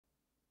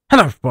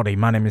Hello everybody,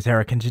 my name is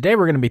Eric, and today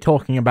we're going to be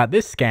talking about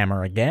this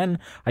scammer again.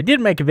 I did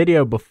make a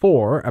video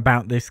before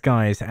about this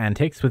guy's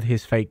antics with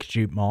his fake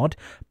dupe mod,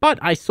 but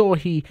I saw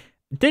he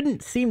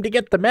didn't seem to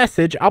get the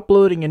message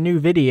uploading a new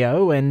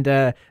video, and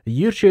the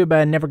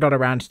YouTuber never got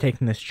around to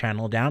taking this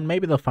channel down.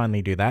 Maybe they'll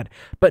finally do that.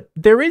 But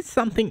there is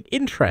something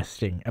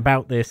interesting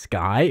about this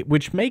guy,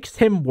 which makes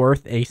him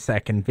worth a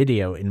second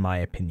video, in my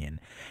opinion.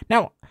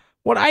 Now,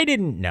 what I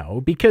didn't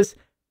know, because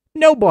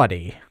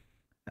nobody...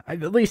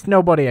 At least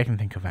nobody I can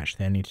think of,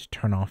 actually. I need to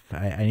turn off...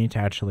 I need to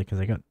actually, because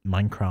I got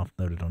Minecraft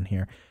loaded on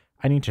here,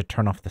 I need to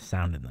turn off the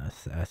sound in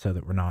this so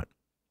that we're not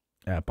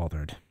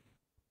bothered.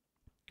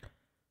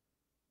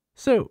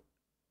 So,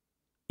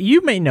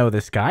 you may know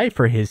this guy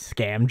for his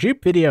scam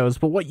dupe videos,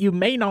 but what you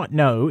may not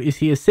know is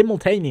he is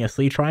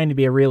simultaneously trying to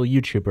be a real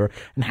YouTuber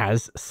and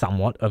has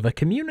somewhat of a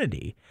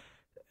community,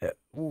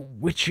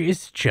 which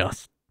is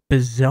just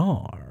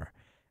bizarre.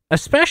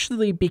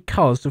 Especially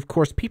because, of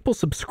course, people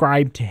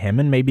subscribe to him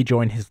and maybe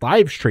join his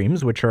live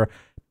streams, which are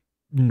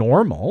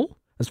normal,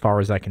 as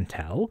far as I can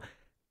tell.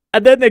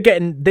 And then they're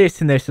getting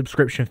this in their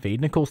subscription feed,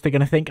 and of course they're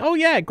going to think, oh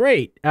yeah,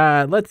 great,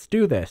 let's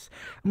do this.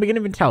 And we can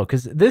even tell,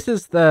 because this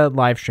is the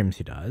live streams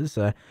he does.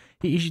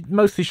 He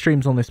mostly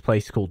streams on this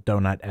place called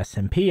Donut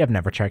SMP. I've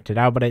never checked it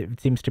out, but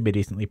it seems to be a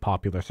decently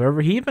popular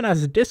server. He even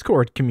has a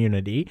Discord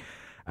community,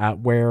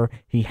 where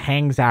he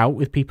hangs out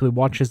with people who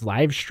watch his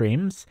live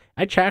streams.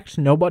 I checked.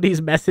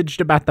 Nobody's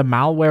messaged about the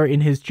malware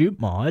in his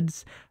dupe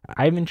mods.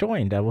 I haven't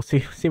joined. We'll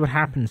see what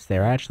happens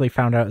there. I actually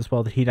found out as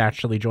well that he'd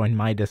actually joined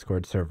my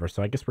Discord server,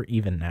 so I guess we're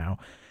even now.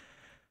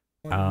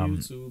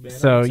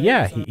 So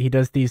yeah, he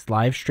does these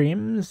live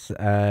streams.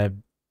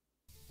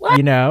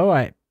 You know,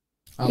 I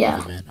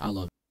love it, man. I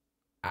love it.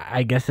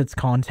 I guess it's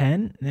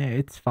content.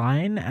 It's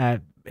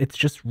fine. It's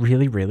just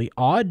really, really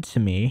odd to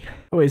me.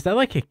 Oh, is that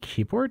like a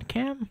keyboard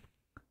cam?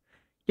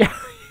 Yeah,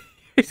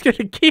 he's got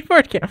a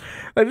keyboard cam.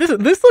 Like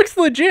this looks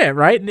legit,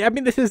 right? I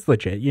mean, this is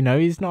legit. You know,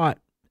 he's not.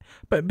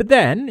 But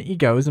then he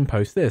goes and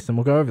posts this, and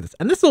we'll go over this.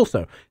 And this is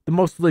also the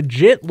most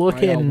legit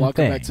looking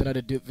welcome thing. back to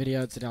another dupe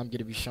video. Today I'm going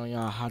to be showing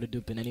y'all how to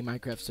dupe in any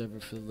Minecraft server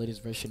for the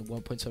latest version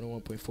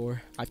 1.7.1.4.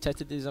 I've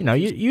tested these. You know,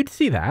 you'd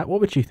see that.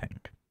 What would you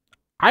think?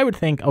 I would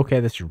think, okay,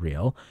 this is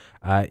real.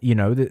 You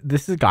know,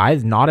 this is a guy.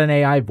 It's not an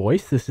AI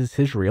voice. This is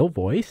his real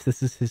voice.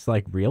 This is his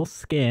like real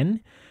skin.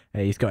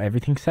 He's got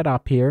everything set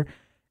up here.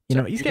 You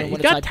know, he's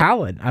got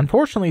talent.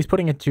 Unfortunately, he's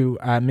putting it to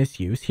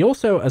misuse. He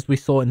also, as we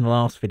saw in the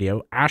last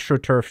video,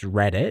 AstroTurf's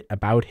Reddit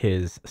about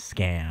his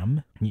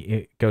scam.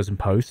 He goes and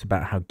posts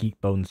about how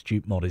Geekbone's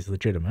dupe mod is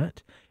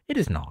legitimate. It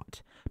is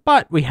not.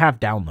 But we have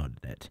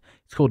downloaded it.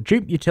 It's called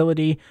Dupe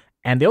Utility,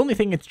 and the only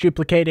thing it's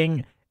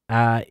duplicating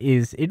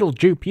is it'll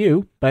dupe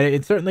you, but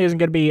it certainly isn't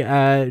going to be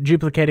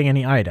duplicating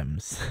any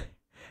items.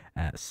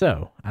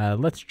 So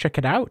let's check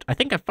it out. I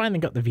think I finally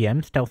got the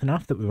VM stealth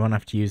enough that we won't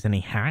have to use any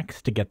hacks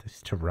to get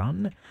this to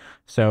run.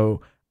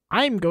 So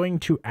I'm going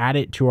to add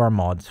it to our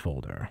mods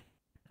folder.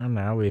 And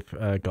now we've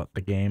got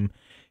the game.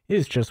 It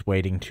is just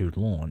waiting to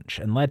launch.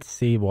 And let's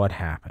see what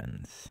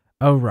happens.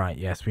 Oh, right.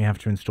 Yes, we have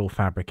to install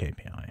Fabric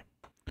API.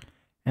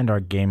 And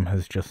our game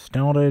has just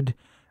started,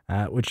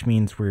 which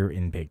means we're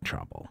in big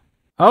trouble.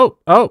 Oh,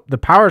 the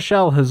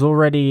PowerShell has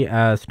already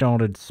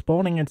started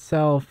spawning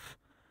itself.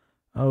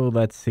 Oh,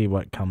 let's see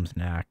what comes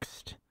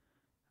next.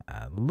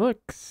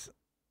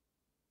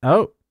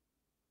 Oh,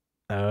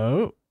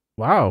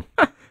 wow.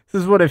 This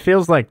is what it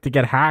feels like to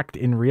get hacked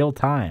in real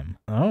time.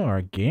 Oh,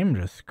 our game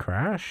just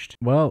crashed.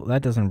 Well,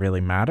 that doesn't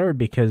really matter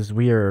because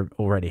we are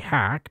already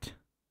hacked.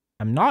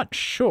 I'm not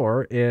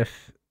sure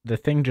if the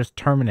thing just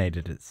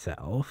terminated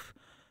itself,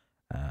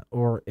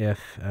 or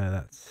if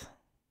that's...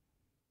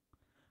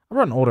 I'll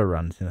run auto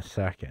runs in a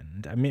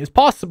second. I mean, it's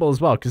possible as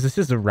well, because this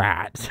is a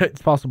rat, so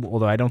it's possible,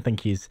 although I don't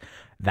think he's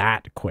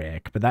that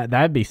quick. But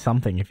that'd be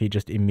something if he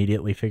just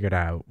immediately figured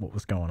out what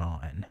was going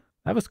on.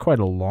 That was quite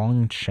a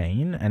long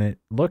chain, and it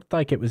looked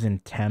like it was in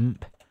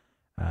temp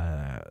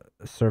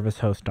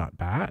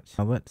servicehost.bat.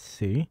 Now let's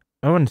see.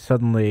 Oh, and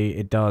suddenly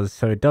it does.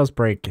 So it does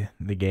break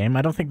the game.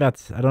 I don't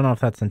know if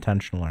that's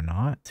intentional or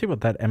not. Let's see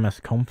what that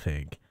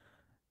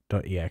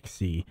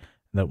msconfig.exe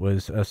that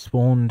was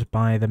spawned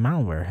by the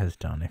malware has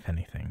done, if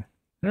anything.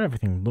 Now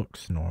everything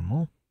looks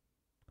normal.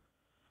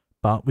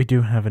 But we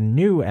do have a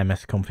new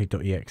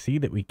msconfig.exe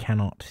that we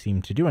cannot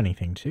seem to do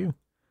anything to.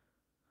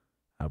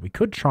 We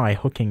could try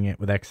hooking it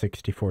with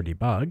x64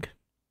 debug.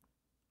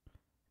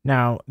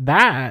 Now,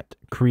 that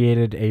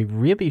created a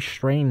really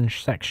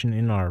strange section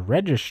in our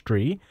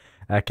registry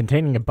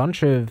containing a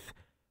bunch of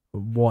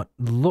what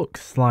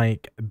looks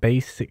like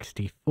base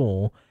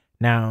 64.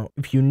 Now,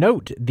 if you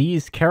note,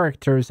 these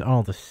characters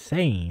are the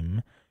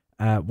same.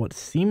 What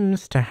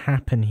seems to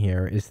happen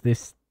here is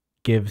this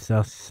gives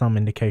us some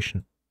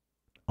indication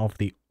of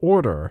the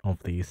order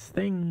of these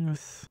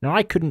things. Now,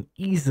 I couldn't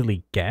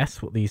easily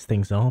guess what these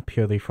things are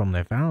purely from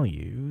their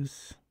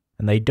values.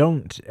 And they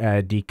don't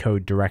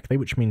decode directly,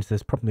 which means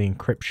there's probably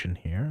encryption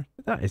here.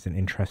 That is an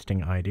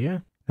interesting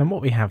idea. And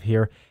what we have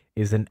here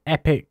is an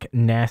epic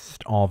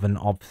nest of an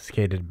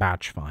obfuscated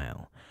batch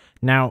file.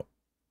 Now,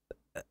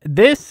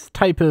 This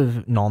type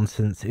of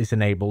nonsense is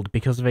enabled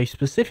because of a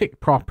specific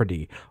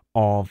property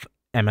of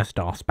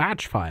MS-DOS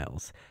batch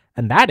files,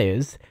 and that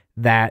is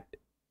that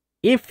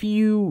if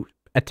you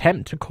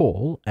attempt to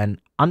call an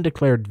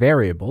undeclared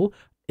variable,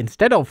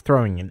 instead of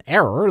throwing an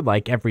error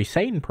like every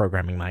sane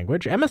programming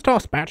language,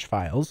 MS-DOS batch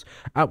files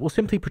will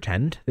simply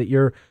pretend that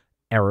your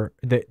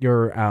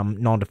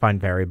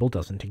non-defined variable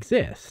doesn't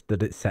exist,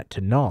 that it's set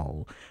to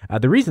null.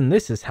 The reason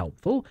this is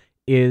helpful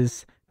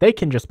is they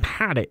can just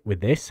pad it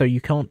with this so you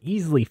can't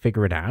easily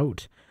figure it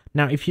out.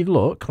 Now, if you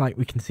look, like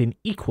we can see an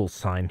equals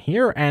sign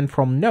here, and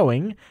from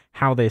knowing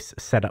how this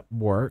setup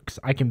works,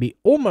 I can be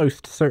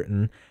almost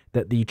certain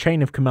that the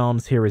chain of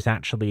commands here is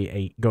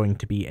actually going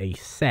to be a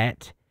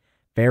set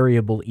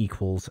variable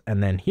equals,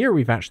 and then here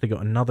we've actually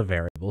got another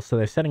variable, so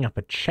they're setting up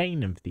a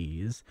chain of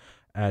these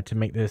to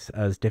make this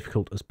as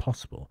difficult as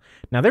possible.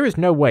 Now, there is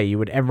no way you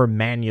would ever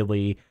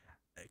manually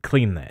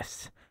clean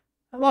this.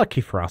 Lucky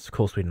for us, of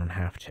course, we don't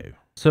have to.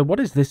 So what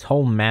is this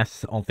whole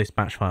mess of this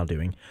batch file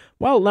doing?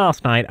 Well,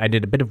 last night I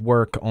did a bit of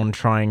work on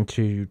trying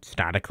to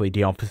statically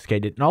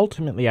deobfuscate it, and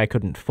ultimately I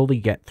couldn't fully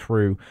get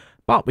through,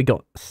 but we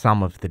got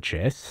some of the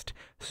gist.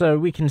 So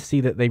we can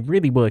see that they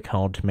really work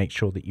hard to make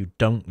sure that you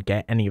don't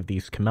get any of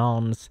these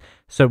commands.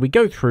 So we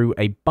go through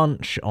a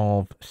bunch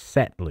of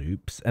set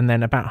loops, and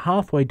then about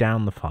halfway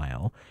down the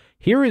file,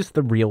 here is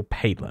the real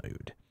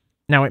payload.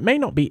 Now, it may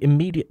not be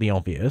immediately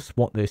obvious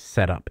what this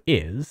setup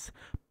is,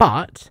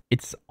 but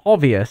it's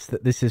obvious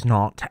that this is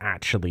not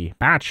actually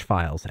batch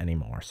files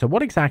anymore. So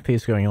what exactly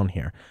is going on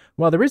here?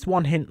 Well, there is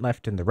one hint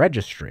left in the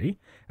registry.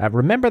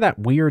 Remember that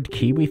weird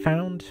key we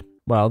found?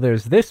 Well,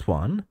 there's this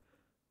one.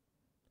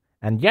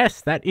 And yes,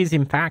 that is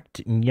in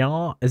fact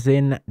nya, as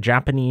in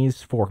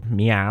Japanese for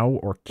meow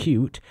or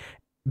cute,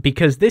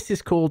 because this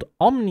is called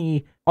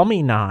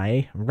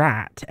Ominai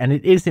Rat, and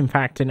it is in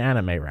fact an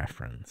anime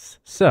reference.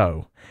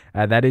 So,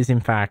 that is in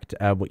fact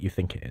what you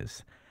think it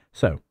is.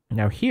 So,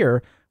 now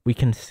here we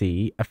can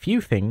see a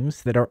few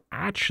things that are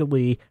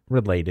actually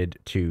related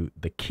to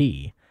the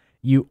key.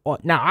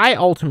 Now, I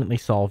ultimately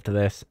solved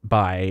this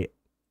by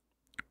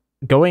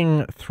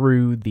going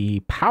through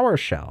the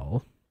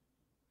PowerShell.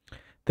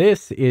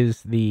 This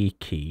is the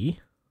key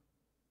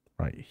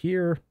right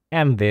here,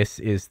 and this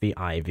is the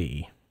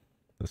IV.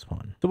 This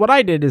one. So what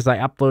I did is I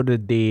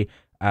uploaded the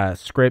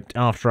script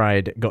after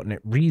I'd gotten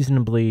it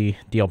reasonably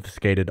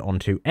deobfuscated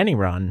onto any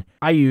run.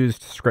 I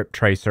used script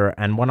tracer,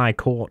 and when I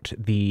caught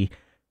the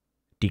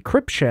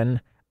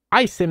decryption,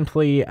 I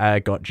simply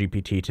got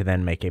GPT to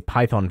then make a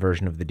Python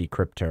version of the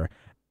decryptor.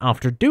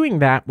 After doing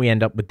that, we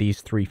end up with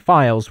these three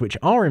files, which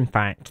are in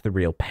fact the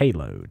real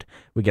payload.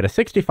 We get a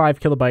 65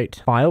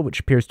 kilobyte file, which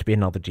appears to be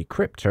another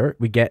decryptor.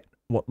 We get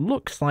what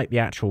looks like the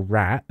actual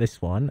rat,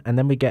 this one, and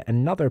then we get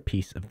another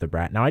piece of the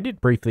rat. Now, I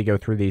did briefly go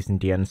through these in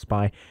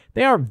DNSpy.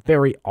 They are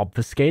very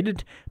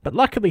obfuscated, but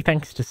luckily,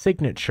 thanks to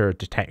signature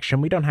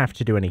detection, we don't have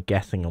to do any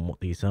guessing on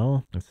what these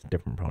are. It's a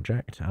different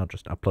project. I'll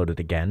just upload it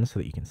again so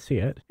that you can see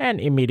it.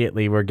 And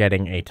immediately, we're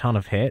getting a ton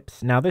of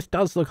hits. Now, this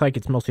does look like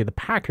it's mostly the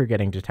packer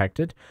getting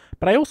detected,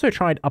 but I also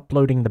tried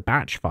uploading the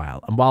batch file,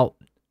 and while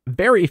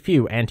very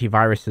few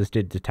antiviruses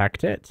did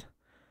detect it,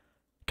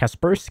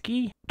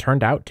 Kaspersky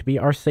turned out to be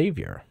our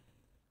savior,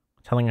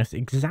 telling us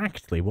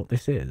exactly what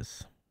this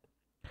is.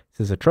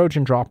 This is a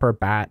Trojan dropper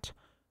bat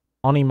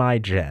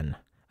Onimai Gen.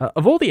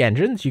 Of all the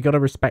engines, you got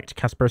to respect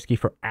Kaspersky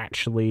for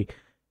actually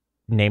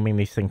naming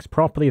these things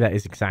properly. That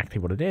is exactly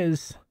what it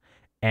is.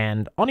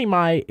 And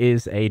Onimai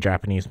is a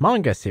Japanese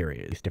manga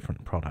series,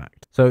 different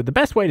product. So the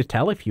best way to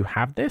tell if you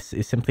have this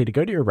is simply to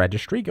go to your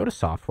registry, go to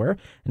software,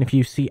 and if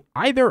you see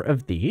either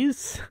of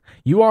these,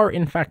 you are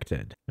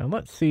infected. Now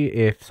let's see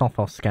if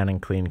software scan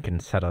and clean can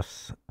set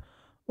us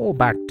all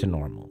back to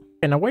normal.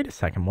 Okay, now wait a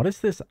second, what is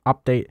this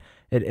update?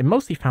 It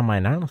mostly found my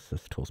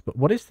analysis tools, but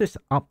what is this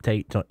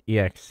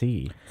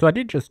update.exe? So I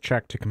did just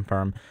check to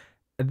confirm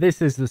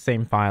this is the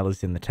same file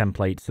as in the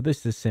template, so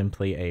this is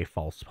simply a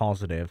false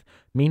positive,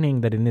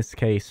 meaning that in this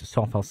case,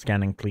 software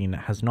scan and clean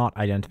has not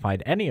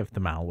identified any of the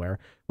malware,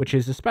 which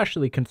is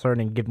especially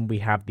concerning given we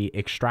have the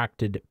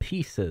extracted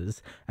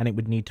pieces, and it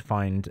would need to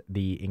find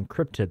the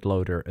encrypted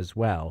loader as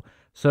well.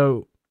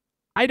 So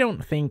I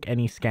don't think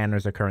any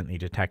scanners are currently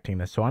detecting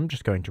this, so I'm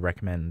just going to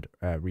recommend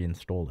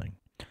reinstalling.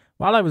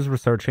 While I was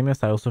researching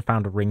this, I also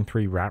found a Ring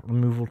 3 rat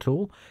removal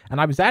tool,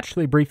 and I was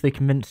actually briefly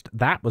convinced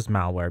that was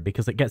malware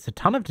because it gets a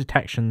ton of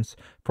detections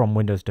from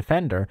Windows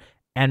Defender,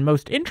 and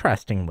most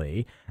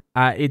interestingly,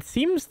 it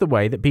seems the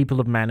way that people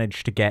have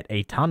managed to get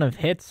a ton of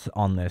hits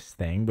on this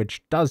thing,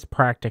 which does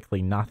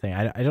practically nothing.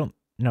 I don't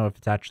know if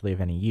it's actually of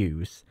any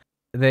use.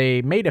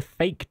 They made a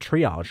fake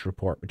triage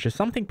report, which is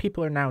something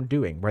people are now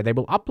doing, where they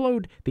will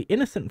upload the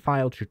innocent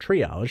file to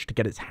triage to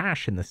get its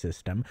hash in the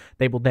system.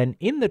 They will then,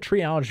 in the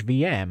triage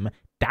VM,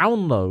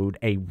 download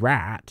a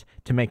rat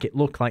to make it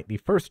look like the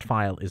first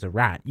file is a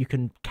rat. You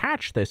can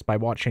catch this by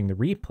watching the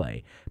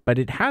replay, but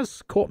it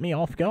has caught me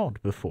off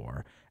guard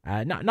before.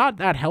 Not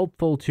that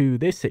helpful to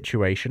this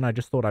situation, I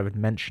just thought I would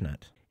mention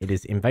it. It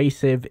is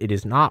invasive, it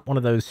is not one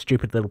of those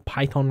stupid little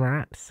Python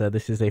rats,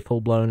 this is a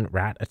full-blown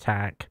rat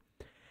attack.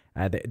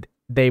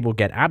 they will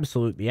get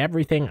absolutely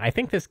everything. I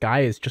think this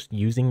guy is just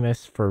using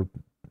this for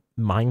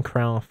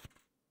Minecraft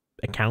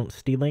account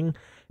stealing,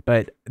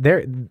 but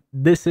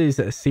this is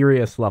a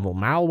serious level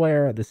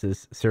malware. This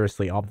is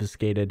seriously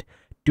obfuscated.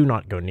 Do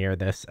not go near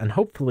this, and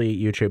hopefully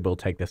YouTube will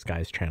take this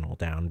guy's channel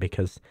down,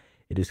 because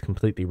it is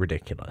completely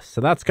ridiculous.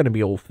 So that's going to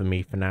be all for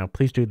me for now.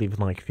 Please do leave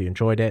a like if you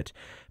enjoyed it.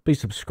 Please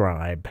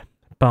subscribe.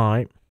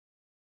 Bye.